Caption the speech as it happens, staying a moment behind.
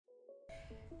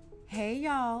Hey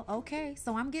y'all, okay,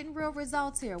 so I'm getting real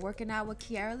results here. Working out with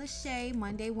LASHAE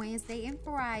Monday, Wednesday, and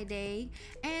Friday,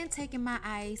 and taking my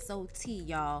ISOT,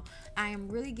 y'all. I am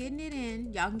really getting it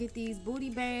in. Y'all can get these booty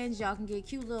bands, y'all can get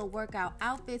cute little workout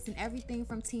outfits and everything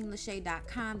from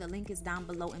teamlashae.com. The link is down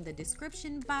below in the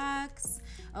description box.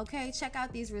 Okay, check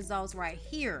out these results right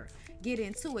here. Get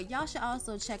into it. Y'all should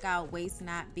also check out Waist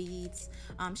Knot Beads.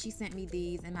 She sent me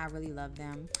these and I really love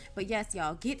them. But yes,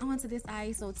 y'all, get onto this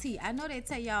ISOT. I know they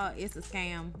tell y'all it's a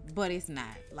scam, but it's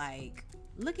not. Like,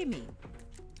 look at me.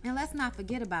 And let's not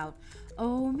forget about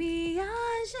Omiyage.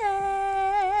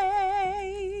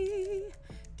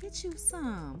 Get you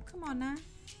some. Come on now.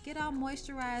 Get all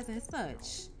moisturized and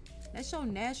such. Let your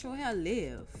natural hair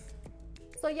live.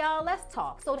 So y'all, let's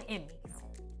talk. So the Emmys.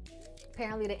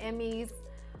 Apparently the Emmys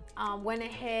went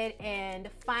ahead and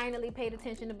finally paid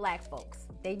attention to black folks.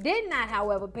 They did not,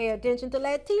 however, pay attention to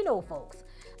Latino folks.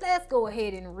 Let's go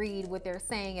ahead and read what they're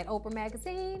saying at Oprah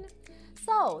Magazine.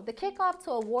 So, the kickoff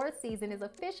to award season is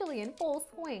officially in full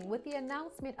swing with the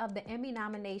announcement of the Emmy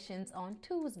nominations on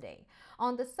Tuesday.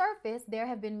 On the surface, there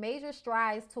have been major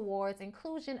strides towards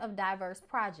inclusion of diverse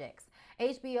projects.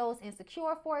 HBO's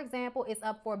Insecure, for example, is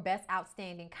up for Best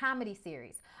Outstanding Comedy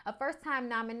Series, a first-time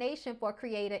nomination for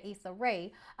creator Issa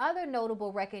Rae. Other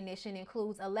notable recognition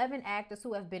includes 11 actors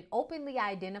who have been openly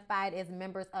identified as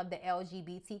members of the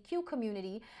LGBTQ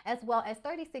community, as well as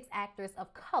 36 actors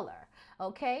of color.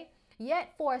 Okay? Yet,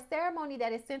 for a ceremony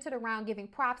that is centered around giving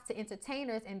props to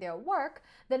entertainers and their work,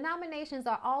 the nominations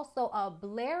are also a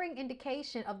blaring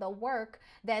indication of the work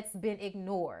that's been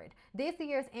ignored. This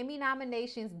year's Emmy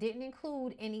nominations didn't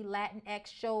include any Latinx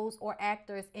shows or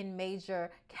actors in major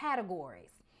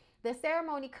categories. The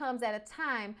ceremony comes at a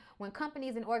time when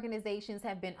companies and organizations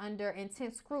have been under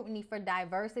intense scrutiny for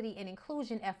diversity and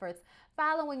inclusion efforts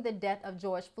following the death of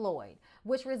George Floyd,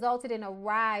 which resulted in a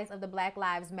rise of the Black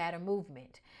Lives Matter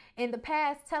movement. In the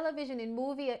past, television and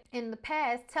movie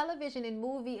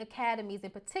academies in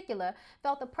particular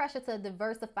felt the pressure to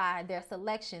diversify their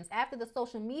selections after the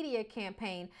social media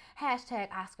campaign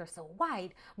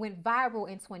 #OscarSoWhite went viral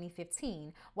in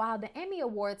 2015. While the Emmy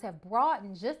Awards have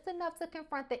broadened just enough to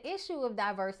confront the issue of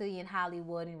diversity in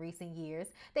Hollywood in recent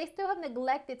years, they still have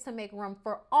neglected to make room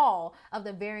for all of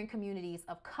the varying communities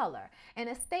of color. In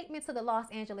a statement to the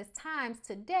Los Angeles Times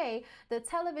today, the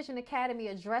Television Academy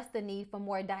addressed the need for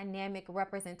more dynamic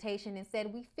representation and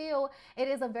said, "We feel it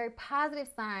is a very positive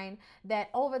sign that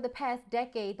over the past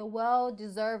decade, the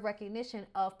well-deserved recognition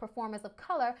of performers of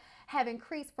color have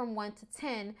increased from 1 to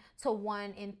 10 to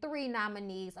 1 in 3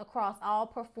 nominees across all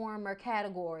performer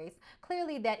categories.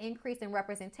 Clearly, that increase in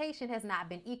representation has not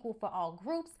been equal for all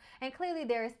groups, and clearly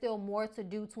there is still more to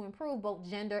do to improve both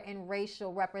gender and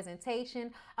racial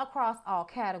representation across all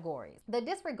categories." The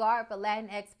disregard for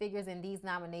Latinx figures in these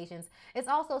nominations is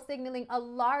also signaling a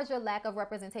larger lack of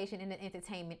representation in the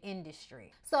entertainment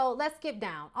industry. So let's skip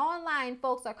down. Online,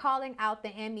 folks are calling out the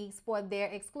Emmys for their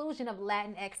exclusion of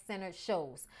Latinx-centered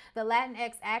shows. The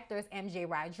Latinx actress MJ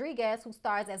Rodriguez, who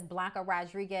stars as Blanca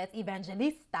Rodriguez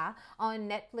Evangelista on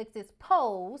Netflix's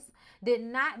Pose, did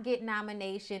not get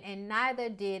nomination, and neither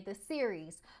did the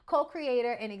series.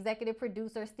 Co-creator and executive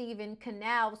producer Stephen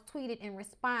Canals tweeted in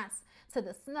response to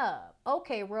the snub,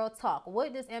 "Okay, real talk.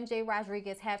 What does MJ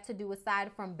Rodriguez have to do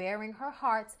aside from bearing her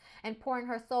heart and pouring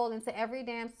her soul into every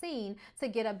damn scene to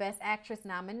get a Best Actress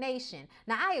nomination?"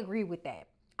 Now, I agree with that.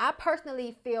 I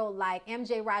personally feel like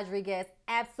MJ Rodriguez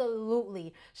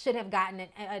absolutely should have gotten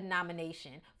a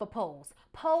nomination for Pose.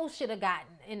 Pose should have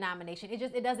gotten a nomination.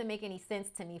 It doesn't make any sense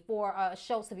to me for a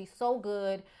show to be so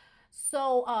good,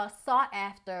 so sought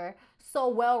after, so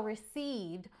well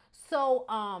received, so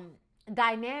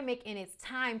dynamic in its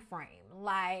time frame.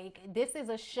 Like, this is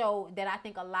a show that I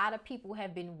think a lot of people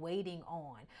have been waiting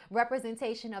on.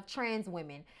 Representation of trans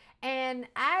women. And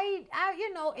I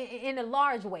you know, in a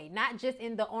large way, not just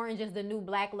in the Orange is the New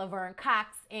Black Laverne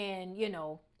Cox and, you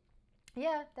know,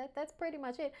 yeah, that's pretty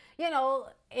much it. You know,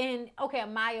 and okay,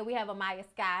 Maya, we have a Maya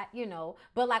Scott, you know,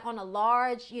 but like on a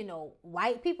large, you know,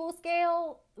 white people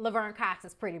scale, Laverne Cox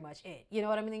is pretty much it. You know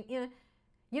what I mean?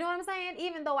 You know what I'm saying?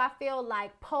 Even though I feel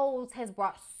like Pose has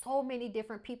brought so many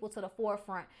different people to the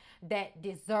forefront that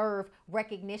deserve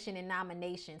recognition and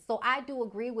nomination. So I do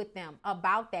agree with them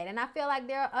about that. And I feel like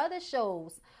there are other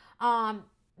shows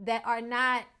that are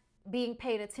not being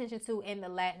paid attention to in the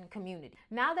Latin community.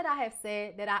 Now that I have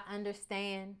said that I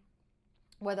understand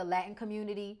where the Latin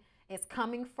community is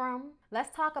coming from,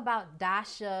 let's talk about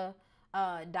Dasha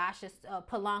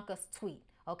Polanco's tweet.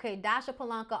 Okay, Dasha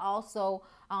Polanco also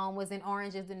was in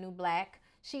Orange is the New Black.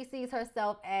 She sees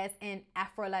herself as an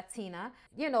Afro-Latina.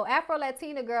 You know,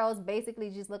 Afro-Latina girls basically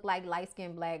just look like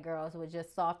light-skinned black girls with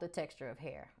just softer texture of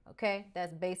hair, okay?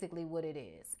 That's basically what it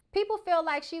is. People feel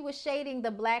like she was shading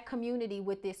the black community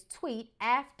with this tweet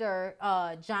after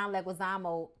John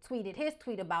Leguizamo tweeted his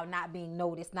tweet about not being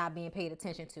noticed, not being paid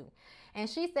attention to. And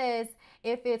she says,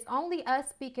 if it's only us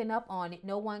speaking up on it,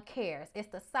 no one cares. It's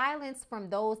the silence from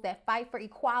those that fight for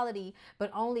equality,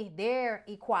 but only their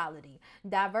equality.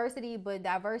 Diversity, but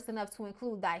diverse enough to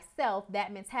include thyself.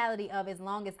 That mentality of as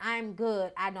long as I'm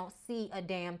good, I don't see a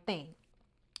damn thing.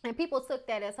 And people took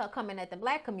that as her coming at the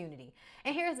black community.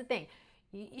 And here's the thing.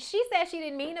 She said she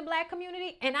didn't mean the black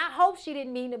community, and I hope she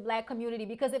didn't mean the black community,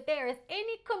 because if there is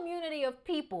any community of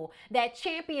people that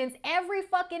champions every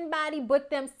fucking body but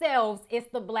themselves,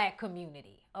 it's the black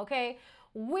community, okay?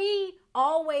 We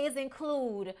always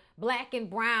include black and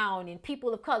brown and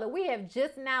people of color. We have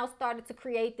just now started to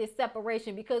create this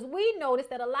separation because we noticed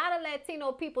that a lot of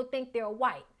Latino people think they're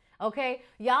white. Okay,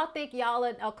 y'all think y'all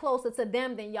are closer to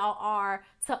them than y'all are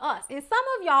to us. And some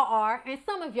of y'all are, and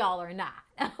some of y'all are not.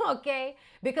 Okay,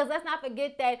 because let's not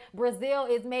forget that Brazil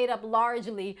is made up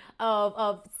largely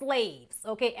of slaves,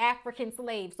 okay, African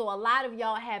slaves. So a lot of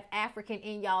y'all have African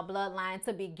in y'all bloodline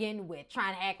to begin with,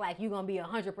 trying to act like you're going to be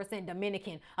 100%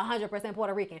 Dominican, 100%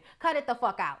 Puerto Rican. Cut it the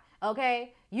fuck out,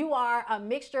 okay? You are a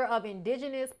mixture of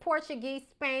indigenous, Portuguese,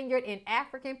 Spaniard, and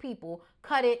African people.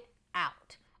 Cut it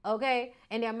out. Okay,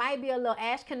 and there might be a little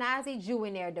Ashkenazi Jew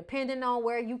in there depending on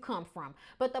where you come from,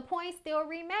 but the point still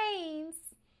remains,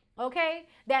 okay,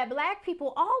 that black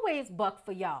people always buck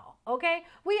for y'all. Okay,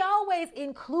 we always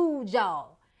include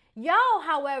y'all.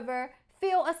 However,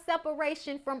 feel a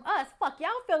separation from us. Fuck, y'all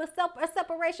feel a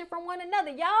separation from one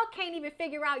another. Y'all can't even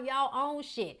figure out y'all own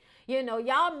shit. You know,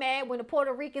 y'all mad when the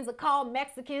Puerto Ricans are called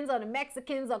Mexicans, or the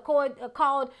Mexicans are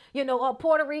called, you know,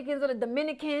 Puerto Ricans, or the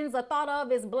Dominicans are thought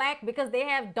of as black because they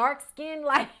have dark skin.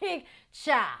 Like,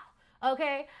 child,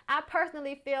 okay? I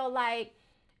personally feel like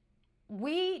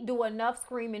we do enough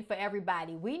screaming for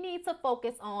everybody. We need to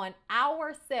focus on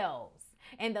ourselves.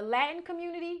 And the Latin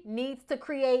community needs to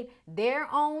create their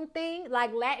own thing.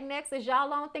 Like Latinx is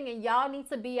y'all own thing, and y'all need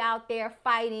to be out there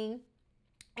fighting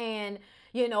and,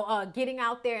 you know, getting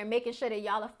out there and making sure that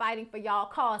y'all are fighting for y'all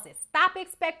causes. Stop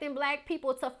expecting black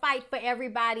people to fight for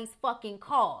everybody's fucking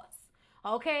cause.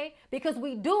 Okay? Because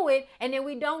we do it and then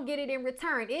we don't get it in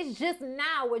return. It's just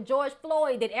now with George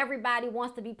Floyd that everybody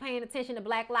wants to be paying attention to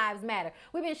Black Lives Matter.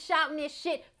 We've been shouting this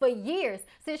shit for years,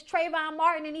 since Trayvon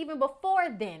Martin and even before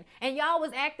then. And y'all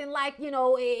was acting like, you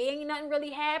know, it ain't nothing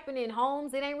really happening,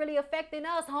 Holmes. It ain't really affecting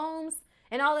us, Holmes,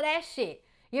 and all of that shit.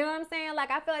 You know what I'm saying?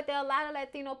 Like, I feel like there are a lot of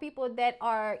Latino people that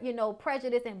are, you know,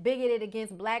 prejudiced and bigoted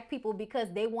against black people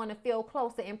because they want to feel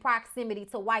closer in proximity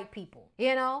to white people,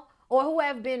 you know, or who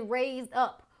have been raised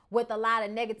up with a lot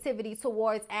of negativity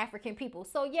towards African people.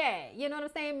 So, yeah, you know what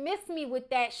I'm saying? Miss me with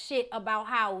that shit about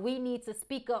how we need to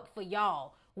speak up for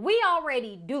y'all. We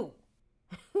already do.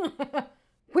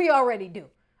 We already do,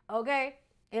 okay?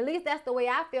 At least that's the way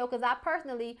I feel, because I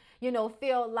personally, you know,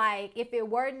 feel like if it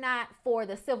were not for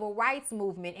the civil rights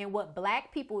movement and what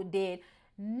black people did,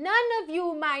 none of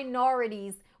you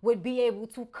minorities would be able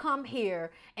to come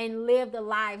here and live the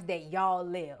lives that y'all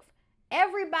live.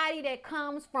 Everybody that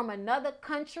comes from another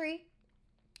country,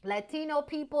 Latino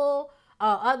people,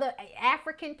 other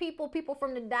African people, people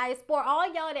from the diaspora,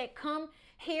 all y'all that come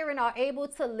here and are able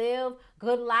to live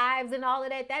good lives and all of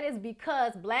that, that is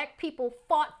because black people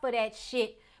fought for that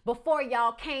shit before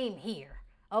y'all came here,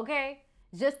 okay?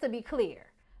 Just to be clear.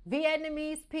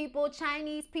 Vietnamese people,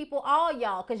 Chinese people, all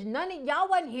y'all, because none of y'all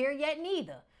wasn't here yet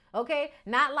neither, okay?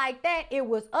 Not like that. It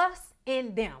was us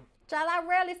and them. Child, I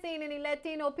rarely seen any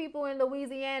Latino people in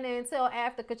Louisiana until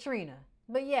after Katrina.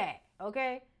 But yeah,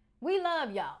 okay? We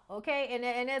love y'all, okay?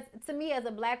 And as, to me, as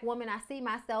a black woman, I see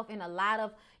myself in a lot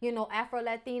of, you know,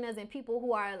 Afro-Latinas and people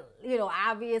who are, you know,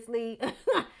 obviously,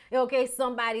 okay,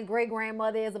 somebody's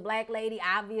great-grandmother is a black lady,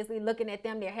 obviously looking at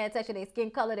them, their hair texture, their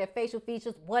skin color, their facial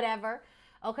features, whatever,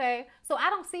 okay? So I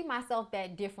don't see myself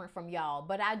that different from y'all,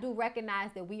 but I do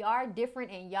recognize that we are different,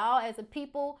 and y'all as a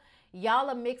people, y'all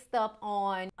are mixed up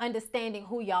on understanding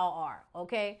who y'all are,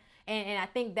 okay? And I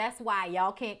think that's why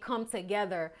y'all can't come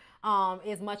together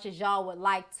as much as y'all would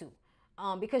like to.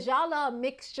 Because y'all are a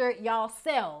mixture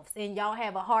y'allselves and y'all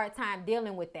have a hard time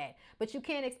dealing with that. But you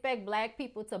can't expect black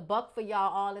people to buck for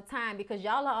y'all all the time, because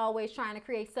y'all are always trying to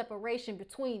create separation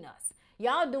between us.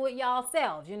 Y'all do it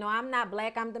y'allselves. You know, I'm not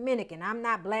black, I'm Dominican. I'm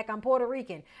not black, I'm Puerto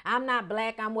Rican. I'm not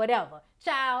black, I'm whatever.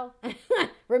 Child,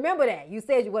 remember that. You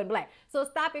said you wasn't black. So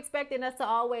stop expecting us to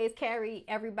always carry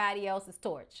everybody else's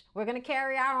torch. We're going to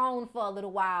carry our own for a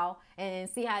little while and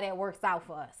see how that works out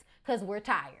for us. because we're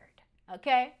tired,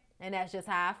 okay? And that's just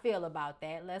how I feel about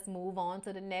that. Let's move on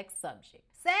to the next subject.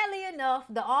 Sadly enough,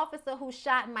 the officer who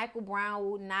shot Michael Brown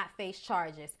will not face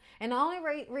charges. And the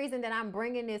only reason that I'm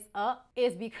bringing this up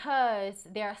is because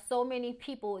there are so many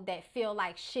people that feel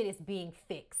like shit is being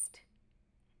fixed.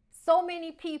 So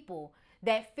many people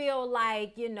that feel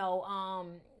like, you know,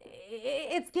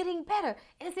 it's getting better.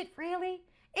 Is it really?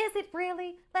 Is it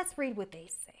really? Let's read what they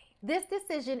say. This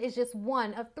decision is just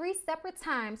one of 3 separate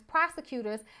times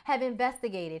prosecutors have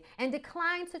investigated and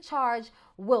declined to charge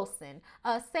Wilson.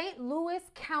 A St. Louis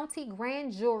County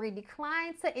grand jury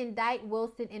declined to indict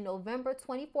Wilson in November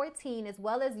 2014, as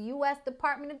well as U.S.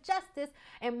 Department of Justice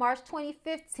in March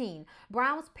 2015.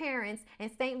 Brown's parents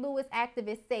and St. Louis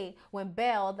activists say when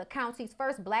Bell, the county's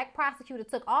first black prosecutor,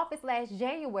 took office last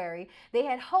January, they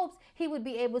had hopes he would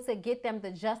be able to get them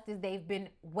the justice they've been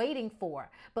waiting for.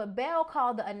 But Bell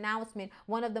called the announcement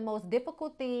one of the most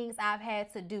difficult things I've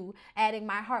had to do, adding,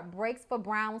 "My heart breaks for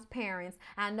Brown's parents.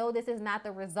 I know this is not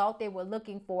the result they were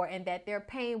looking for and that their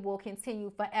pain will continue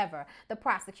forever," the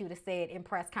prosecutor said in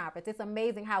press conference. It's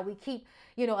amazing how we keep,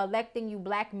 you know, electing you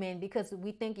black men because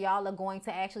we think y'all are going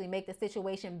to actually make the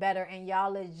situation better, and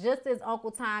y'all are just as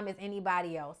Uncle Tom as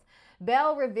anybody else.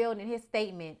 Bell revealed in his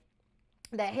statement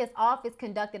that his office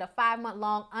conducted a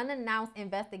 5-month-long unannounced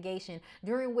investigation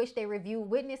during which they reviewed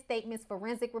witness statements,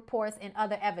 forensic reports, and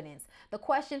other evidence. The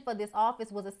question for this office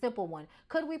was a simple one.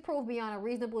 Could we prove beyond a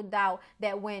reasonable doubt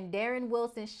that when Darren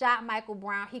Wilson shot Michael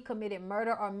Brown, he committed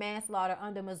murder or manslaughter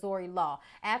under Missouri law?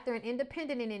 After an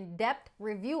independent and in-depth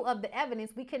review of the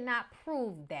evidence, we cannot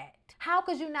prove that. How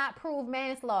could you not prove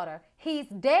manslaughter? He's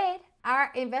dead. Our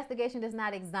investigation does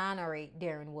not exonerate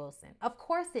Darren Wilson. Of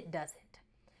course it doesn't.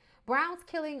 Brown's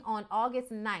killing on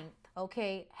August 9th,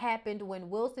 happened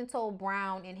when Wilson told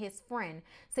Brown and his friend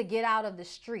to get out of the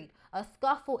street. A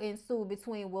scuffle ensued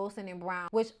between Wilson and Brown,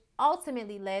 which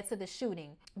ultimately led to the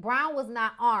shooting. Brown was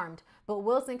not armed, but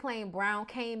Wilson claimed Brown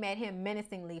came at him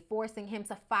menacingly, forcing him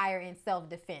to fire in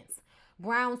self-defense.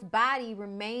 Brown's body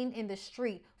remained in the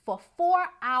street for 4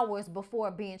 hours before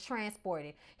being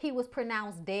transported. He was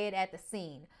pronounced dead at the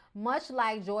scene. Much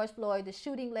like George Floyd, the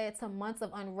shooting led to months of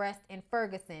unrest in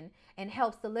Ferguson and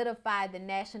helped solidify the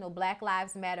national Black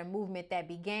Lives Matter movement that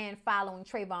began following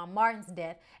Trayvon Martin's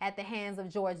death at the hands of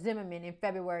George Zimmerman in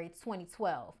February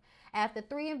 2012. After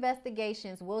 3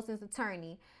 investigations, Wilson's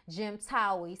attorney, Jim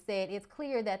Towie, said it's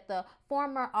clear that the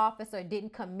former officer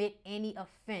didn't commit any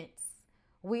offense.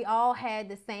 We all had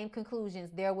the same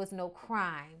conclusions. There was no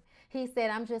crime. He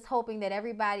said, "I'm just hoping that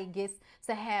everybody gets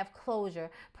to have closure,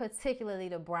 particularly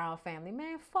the Brown family."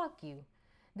 Man, fuck you.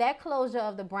 That closure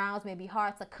of the Browns may be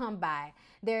hard to come by.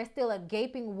 There is still a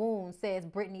gaping wound, says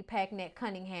Brittany Packnett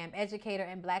Cunningham, educator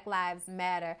and Black Lives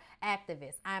Matter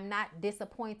activist. "I'm not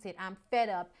disappointed. I'm fed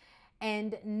up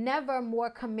and never more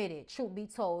committed, truth be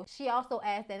told." She also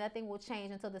asked that nothing will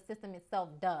change until the system itself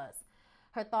does.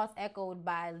 Her thoughts echoed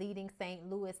by leading St.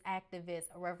 Louis activist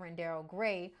Reverend Darrell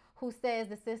Gray, who says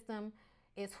the system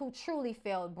is who truly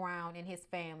failed Brown and his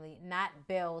family, not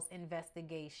Bell's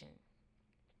investigation.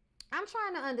 I'm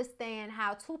trying to understand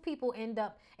how 2 people end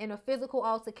up in a physical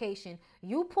altercation.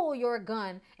 You pull your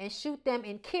gun and shoot them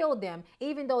and kill them,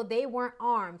 even though they weren't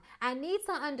armed. I need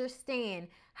to understand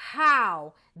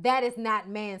how that is not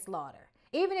manslaughter.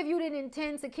 Even if you didn't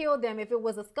intend to kill them, if it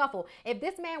was a scuffle. If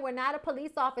this man were not a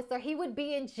police officer, he would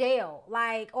be in jail.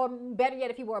 Or better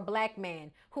yet, if he were a black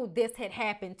man who this had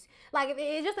happened.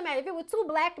 It's just a matter. If it were 2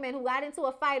 black men who got into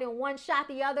a fight and one shot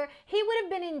the other, he would have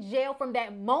been in jail from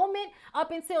that moment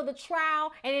up until the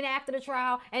trial, and then after the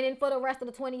trial, and then for the rest of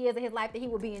the 20 years of his life that he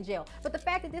would be in jail. But the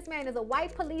fact that this man is a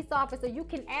white police officer, you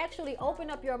can actually open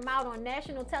up your mouth on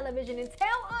national television and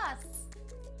tell us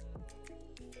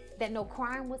that no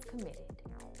crime was committed.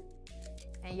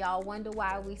 And y'all wonder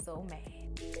why we so mad.